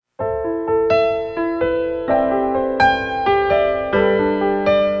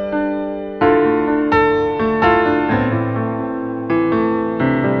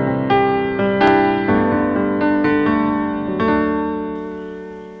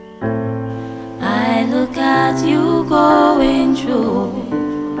look at you going through,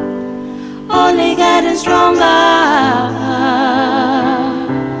 only getting stronger,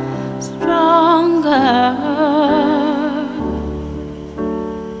 stronger.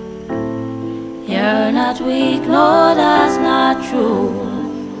 You're not weak, no, that's not true.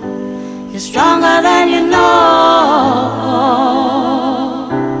 You're stronger than you know.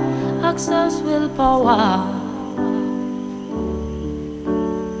 Access willpower.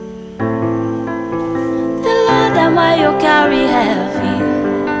 The load that why you carry heavy,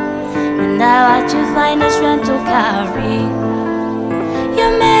 and now what you find the strength to carry. You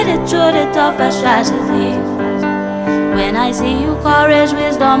made it through the toughest tragedy. When I see you, courage,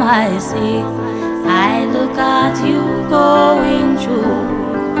 wisdom, I see. I look at you going through,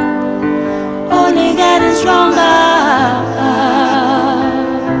 only getting stronger,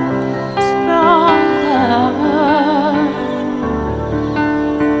 stronger.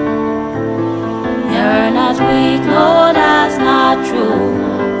 You're not weak, no, that's not true.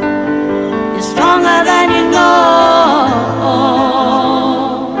 You're stronger than you know.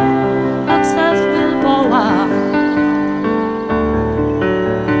 Access willpower.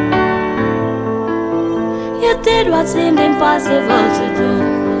 You did what seemed impossible to do,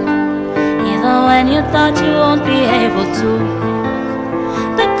 even when you thought you won't be able to.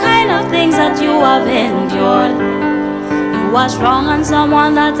 The kind of things that you have endured, you are strong and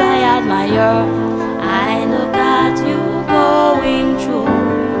someone that I admire. I look at you going through,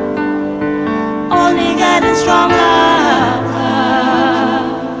 only getting stronger,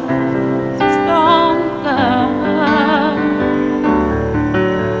 stronger.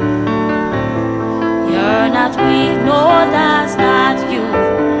 You're not weak, no, that's not you.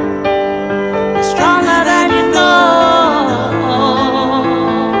 You're stronger than you know.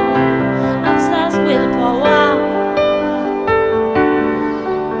 Access willpower.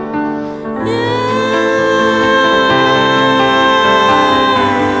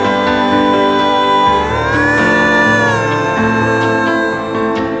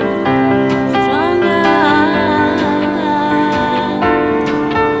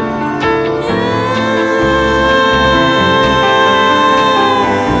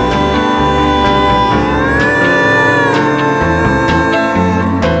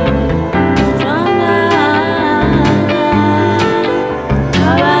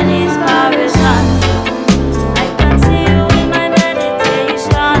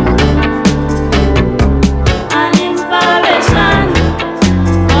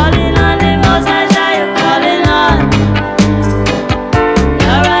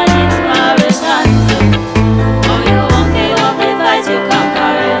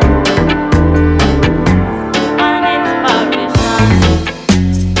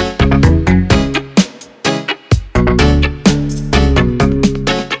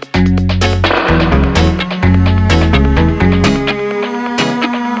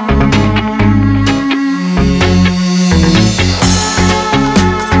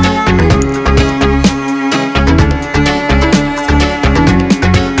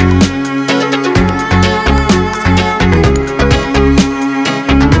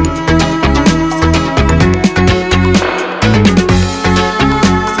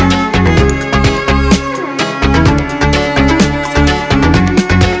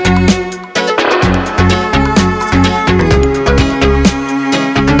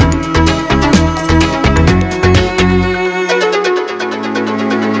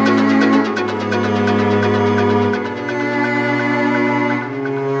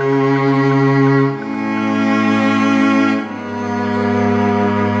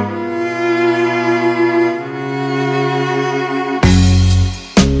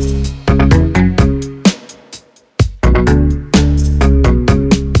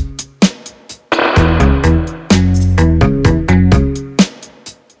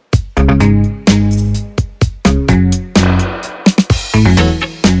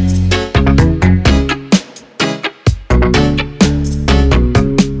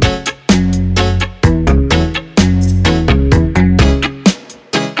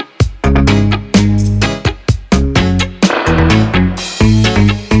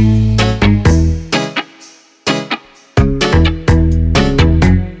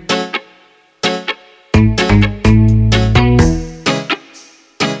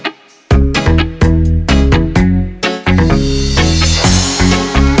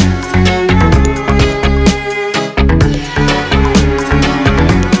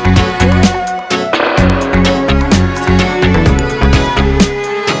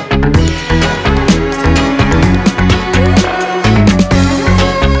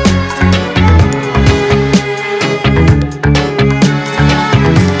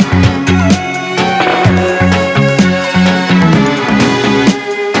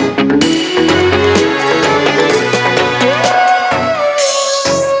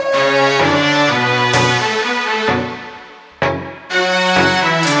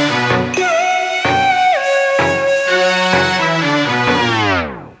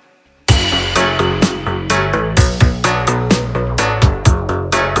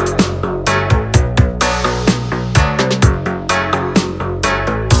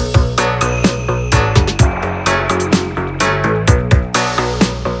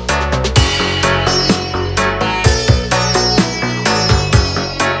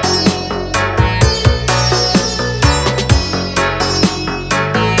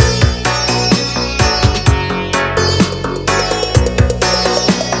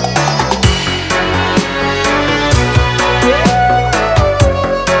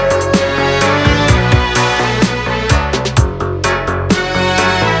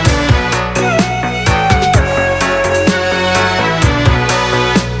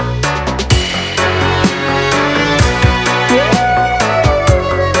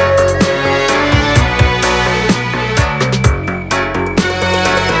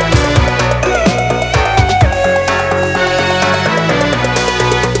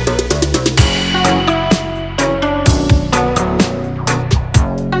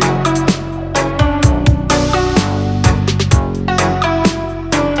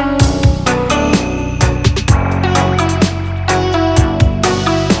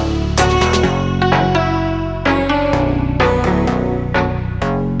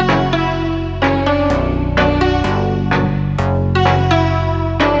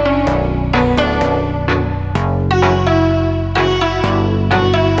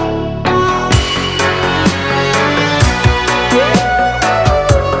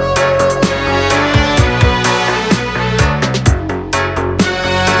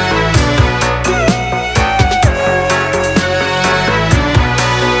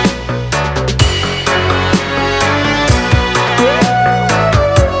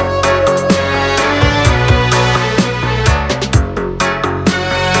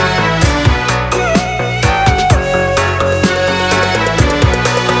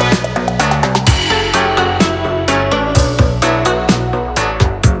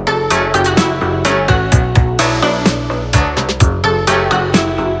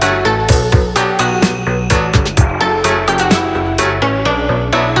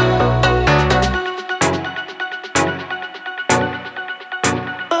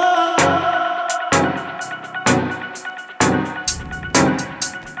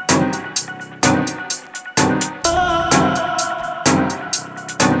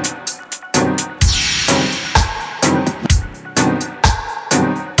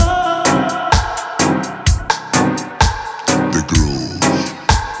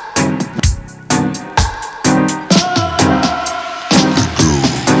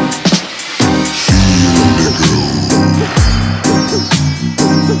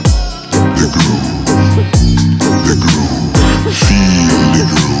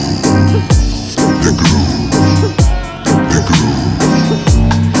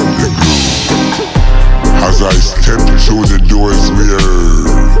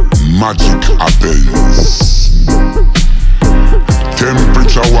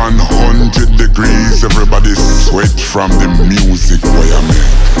 a 100 degrees, everybody sweat from the music boy I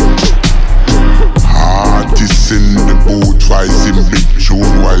make. Artists in the booth rising big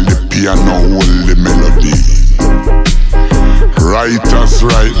tune while the piano hold the melody. Writers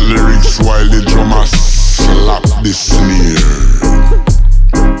write lyrics while the drummer slap the snare.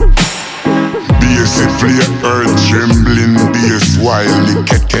 Bass play earth trembling bass while the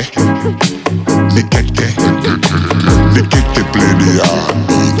kete play the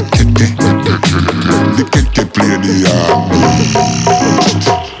heartbeat. The kete play the heartbeat.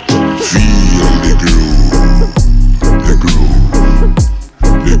 Feel the groove, the groove,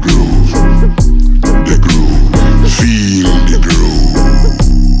 the groove, the groove. Feel the groove,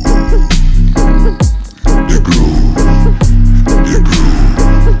 the groove, the groove.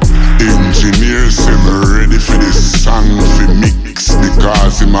 Engineers say me ready for this song for mix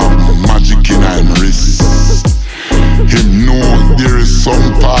because him have magic in him wrist. Him know there is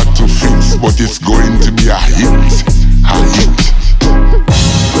some part to fix, but it's going to be a hit, a hit.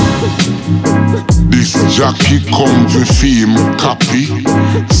 This jockey come with him copy,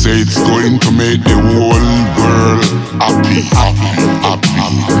 say it's going to make the whole world happy, happy, happy,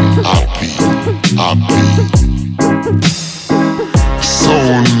 happy, happy.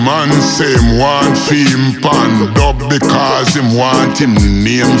 Sound man say him want him pan dub because him want him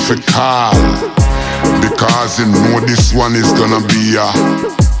name for call. Because him know this one is gonna be a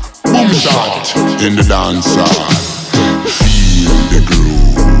boom shot in the dance hall. Feel the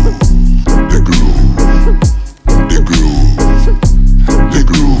groove, the groove, the groove, the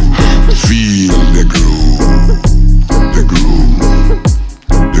groove. Feel the groove, the groove,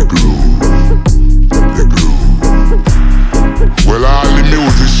 the groove, the groove. Well, all the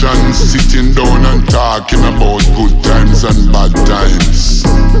musicians sitting down and talking about good times and bad times.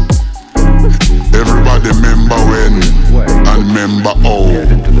 Everybody remember when and remember how.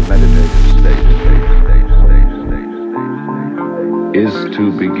 Get into the meditative state is to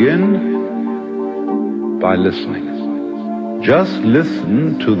begin by listening. Just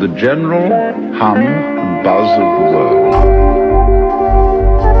listen to the general hum and buzz of the world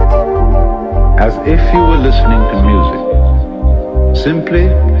as if you were listening to music. Simply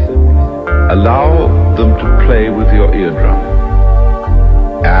allow them to play with your eardrum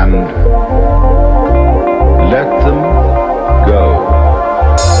and let them go.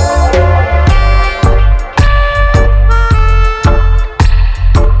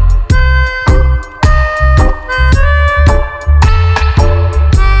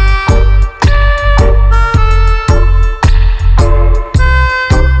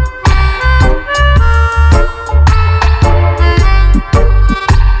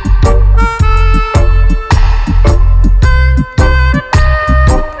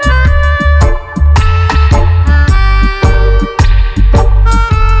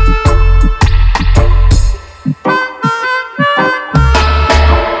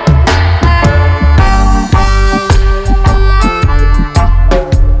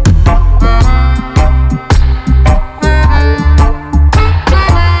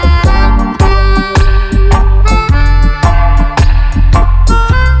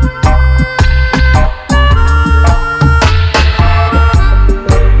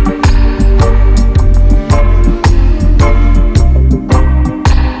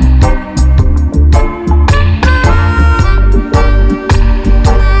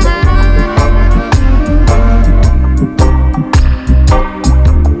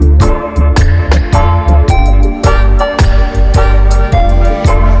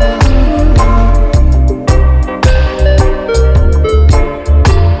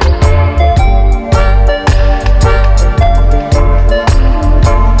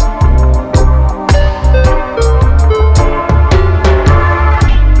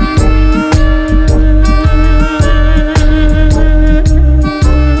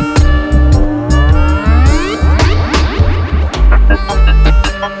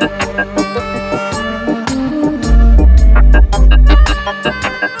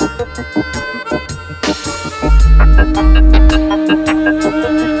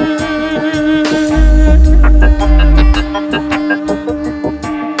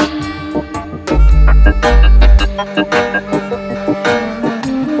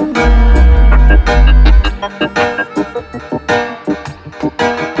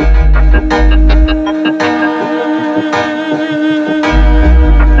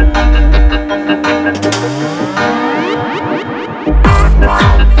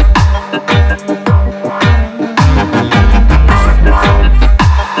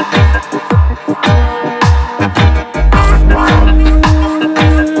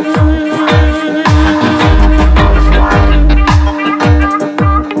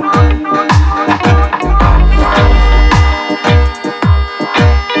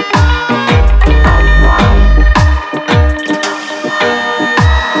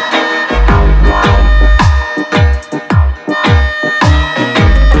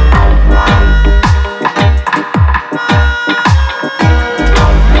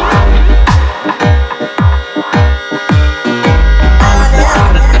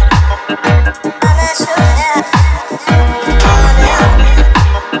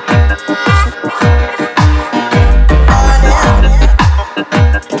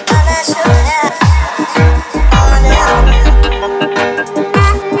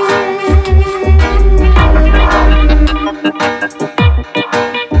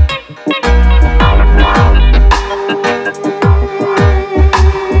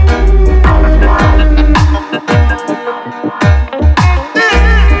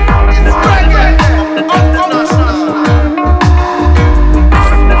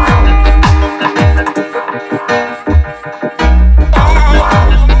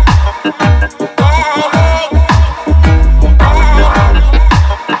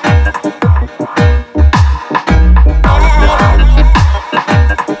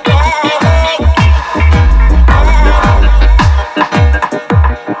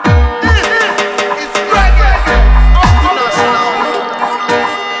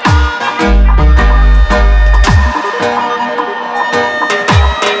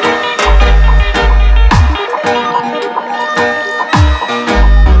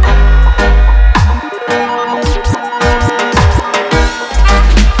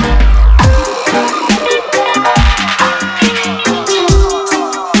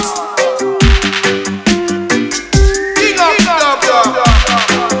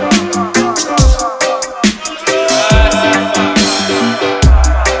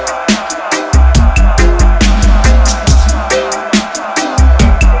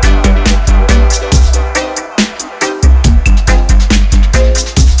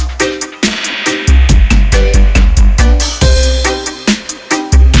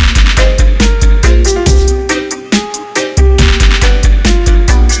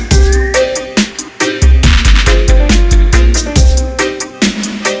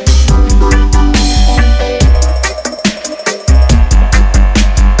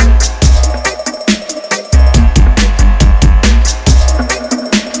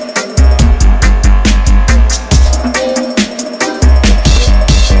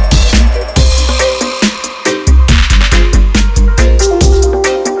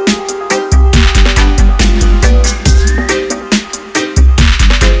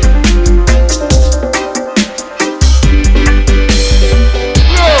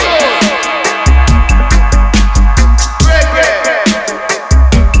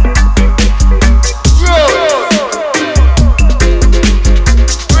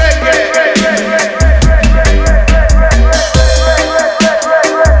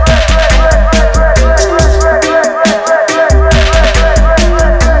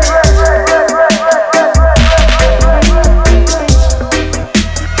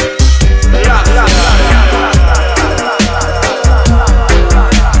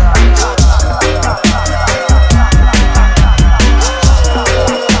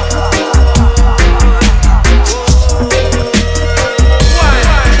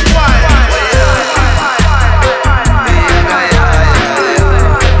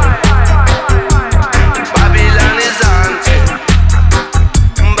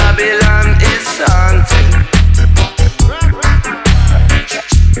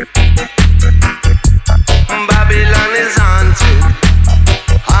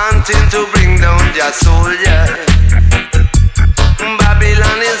 down your soldiers.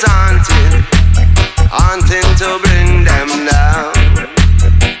 Babylon is haunting to bring them down.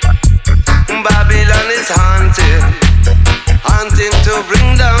 Babylon is haunting to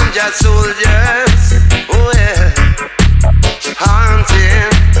bring down your soldiers. Oh yeah,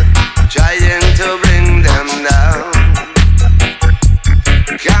 haunting, trying to bring them down.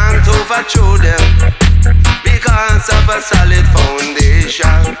 Can't overthrow them because of a solid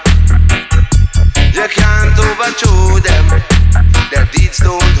foundation. You can't overthrow them. Their deeds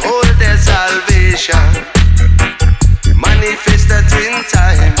don't hold their salvation. Manifested in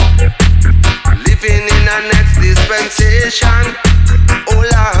time, living in a next dispensation. Oh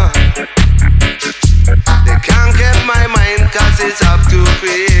Lord, they can't get my mind 'cause it's up to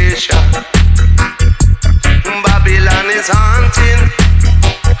creation. Babylon is haunting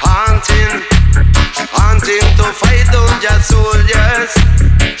to fight down your soldiers.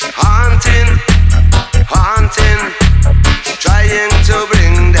 Haunting, trying to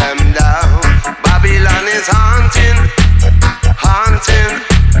bring them down. Babylon is haunting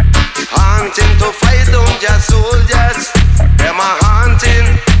to fight down your soldiers. Them a haunting,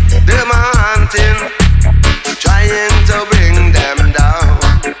 trying to bring them down.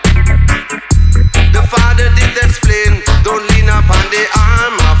 The Father did explain, don't lean upon the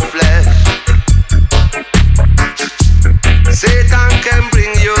arm of flesh. Satan can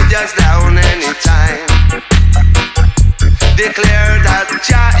bring you just down anytime. Declare that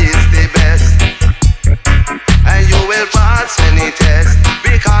Jah is the best, and you will pass any test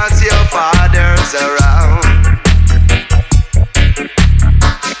because your Father's around.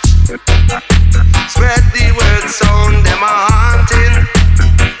 Spread the word sound, them a haunting,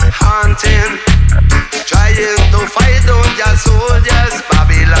 trying to fight down your soldiers.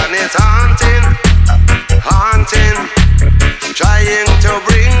 Babylon is haunting, trying to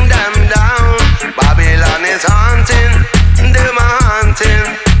bring them down. Babylon is haunting, them a haunting,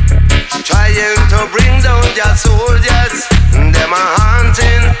 trying to bring down your soldiers. Them a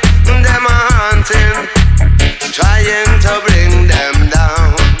haunting, trying to bring them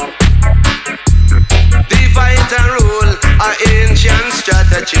down. Divide and rule, our ancient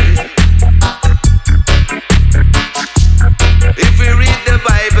strategy. If we read the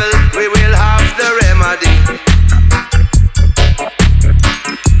Bible, we will have the remedy.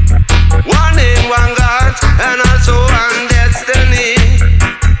 One name, one God, and also one destiny.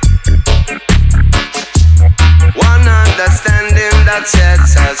 One understanding that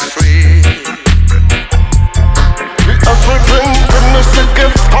sets us free. Everything goodness to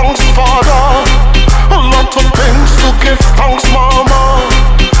give thanks, Father. A lot of things to give thanks, Mama.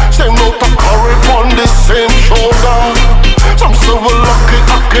 Same note to carry on the same shoulder. Some say we're lucky,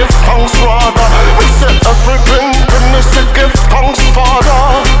 I give thanks, rather. We say everything goodness to give thanks, Father.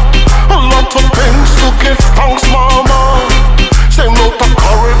 A lot of things to give thanks, Mama. Same note to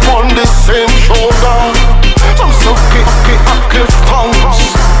carry on the same shoulder. Some say lucky, I give thanks.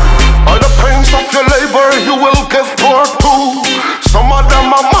 By the pains of your labor, you will give birth to. Some of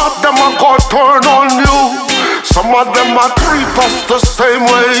them are mad, them are God turn on you. Some of them are treat us the same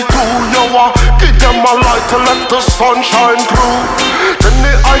way too. You want give them a light to let the sun shine through. Then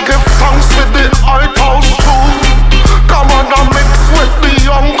I give thanks with the white house too. Come on and mix with the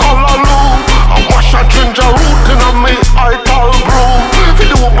young Callaloo. I wash a ginger root in a me ital brew. For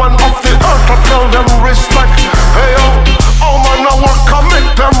the woman of the earth I tell them respect. Hey yo, oh man I work I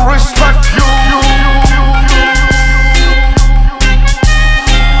make them respect you.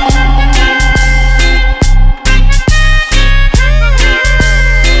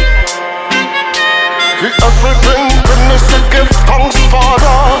 Everything goodness to give thanks,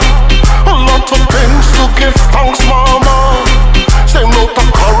 Father.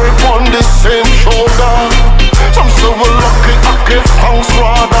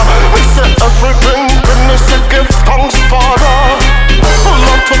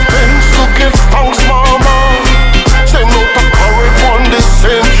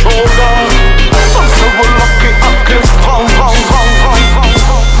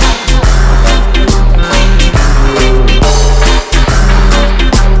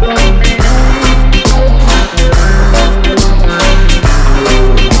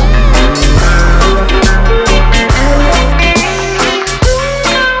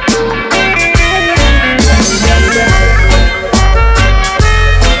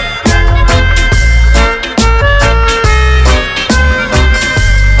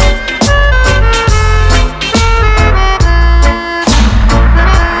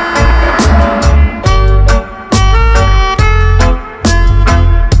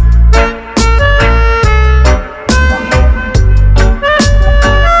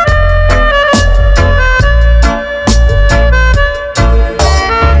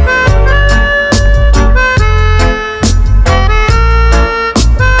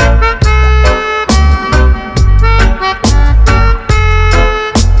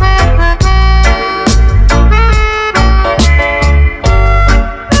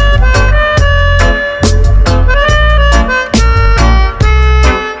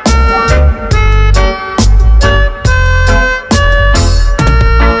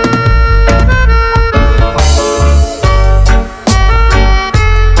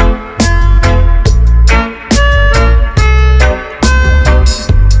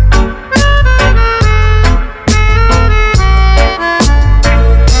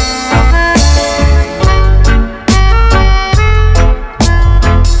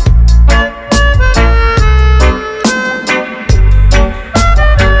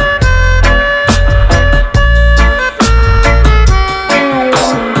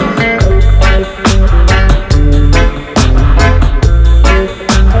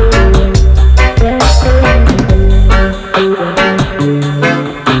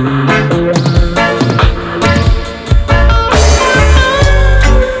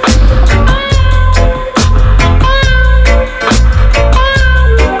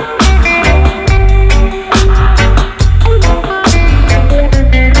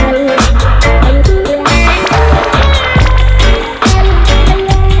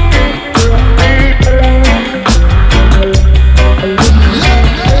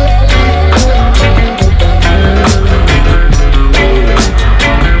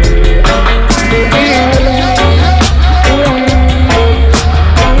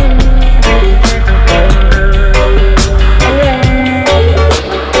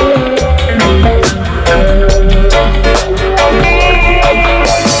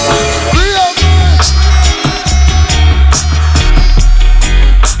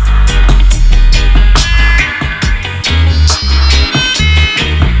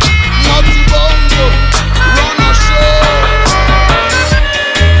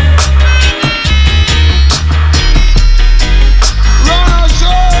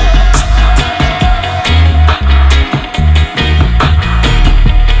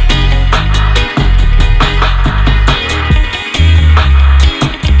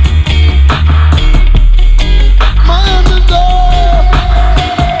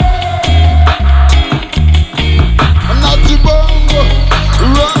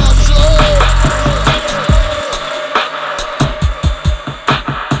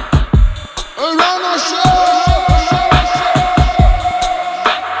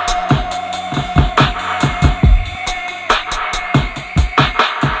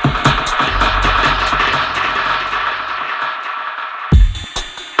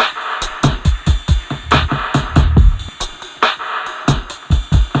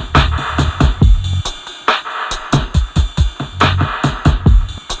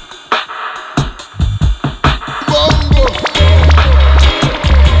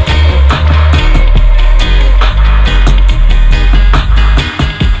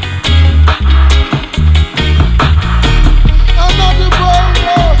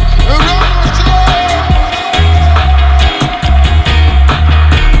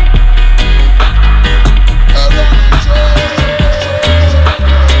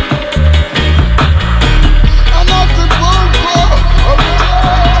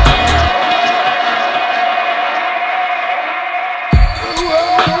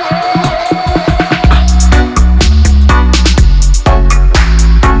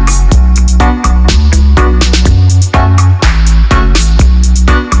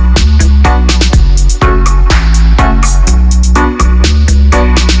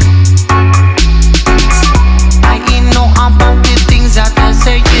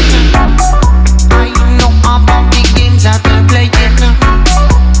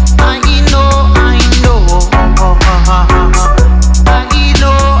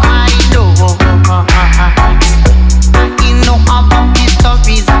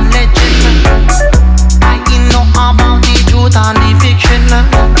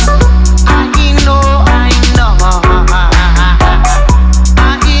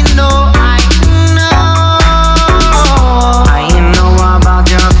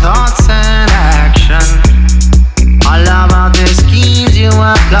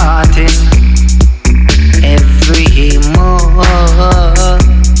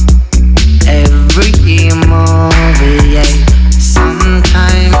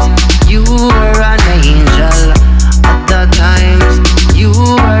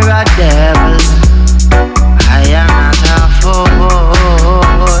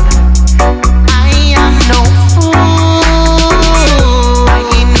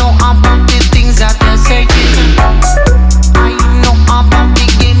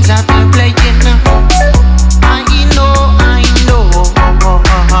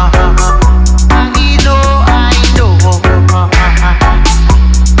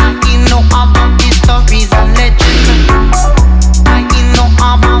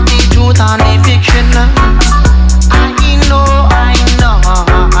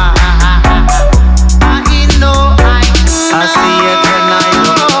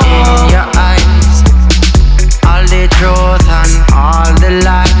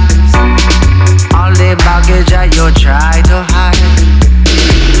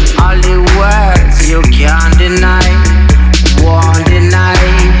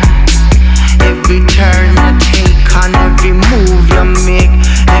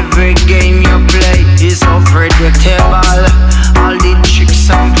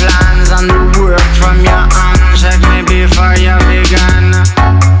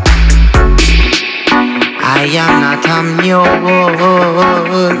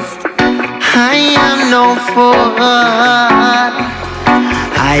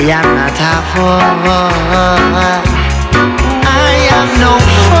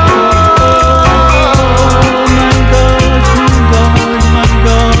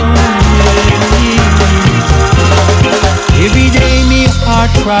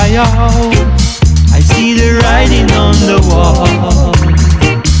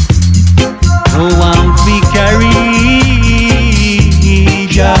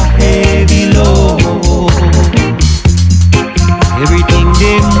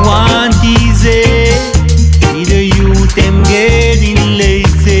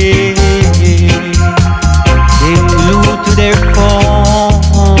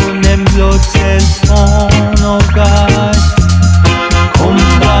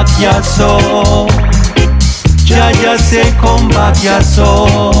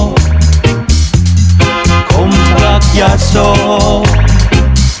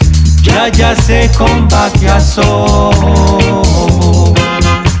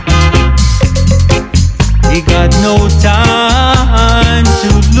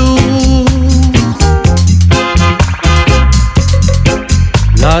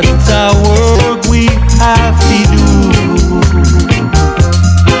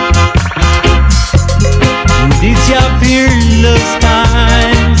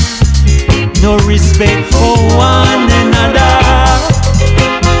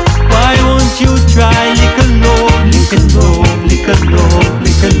 Little love,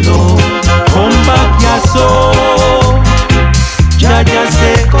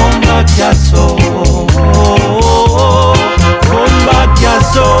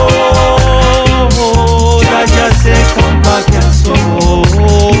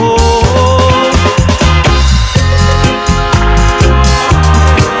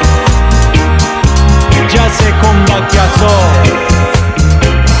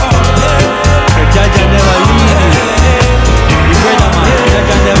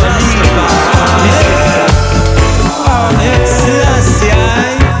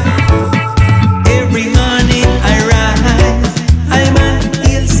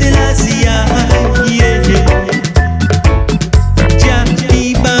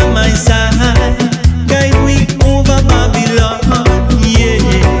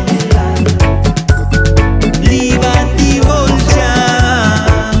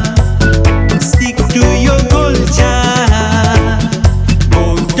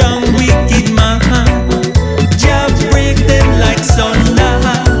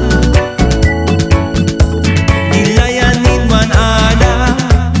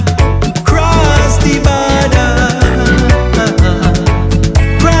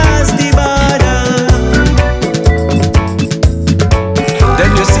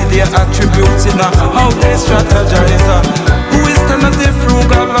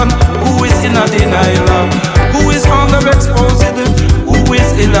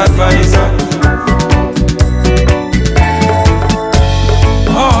 ill advisor.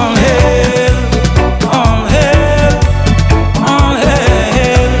 All hail, all hail, all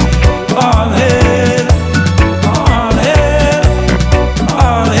hail, all hail, all hail,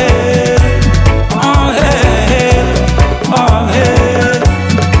 all hail, all hail, all hail.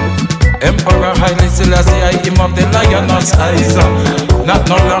 Emperor Haile Selassie, I him of the lioness eyes. Not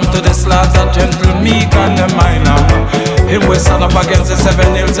no lamb to the slaughter, gentle, meek and the minor. Him we stand up against the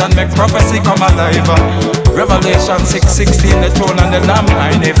 7 hills and make prophecy come alive. Revelation 6:16, the throne and the lamb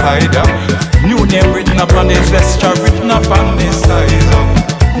magnified. New name written upon his vesture, written upon his thighs.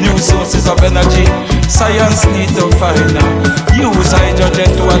 New sources of energy, science need to find. Use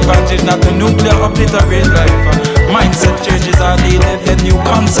hydrogen to advantage, not the nuclear obliterate life. Mindset changes are needed, the new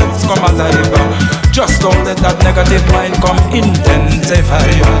concepts come alive. Just don't let that negative mind come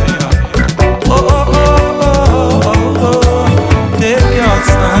intensify. Oh, oh, oh, oh, oh, oh. Take your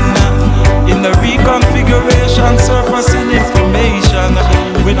stand in the reconfiguration, surfacing information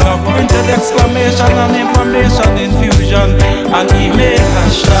with no printed exclamation and information infusion and email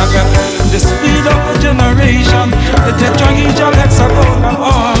hashtag. The speed of the generation, the tetrahedral hexagon, and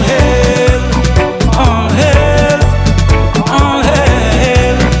all hail, all hail, all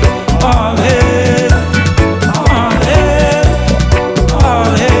hail, all hail, all hail,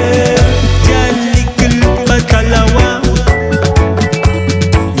 all hail. Janikul Bakalawa,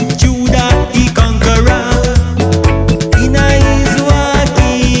 Judah the conqueror, in his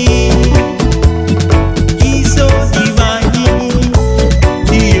walking, he's so divine.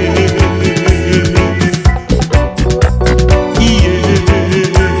 Yeah, yeah.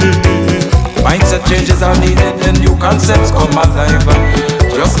 Mindset changes are needed, the new concepts come alive.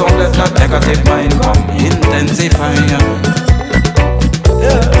 Just don't let that negative mind come intensify. Yeah.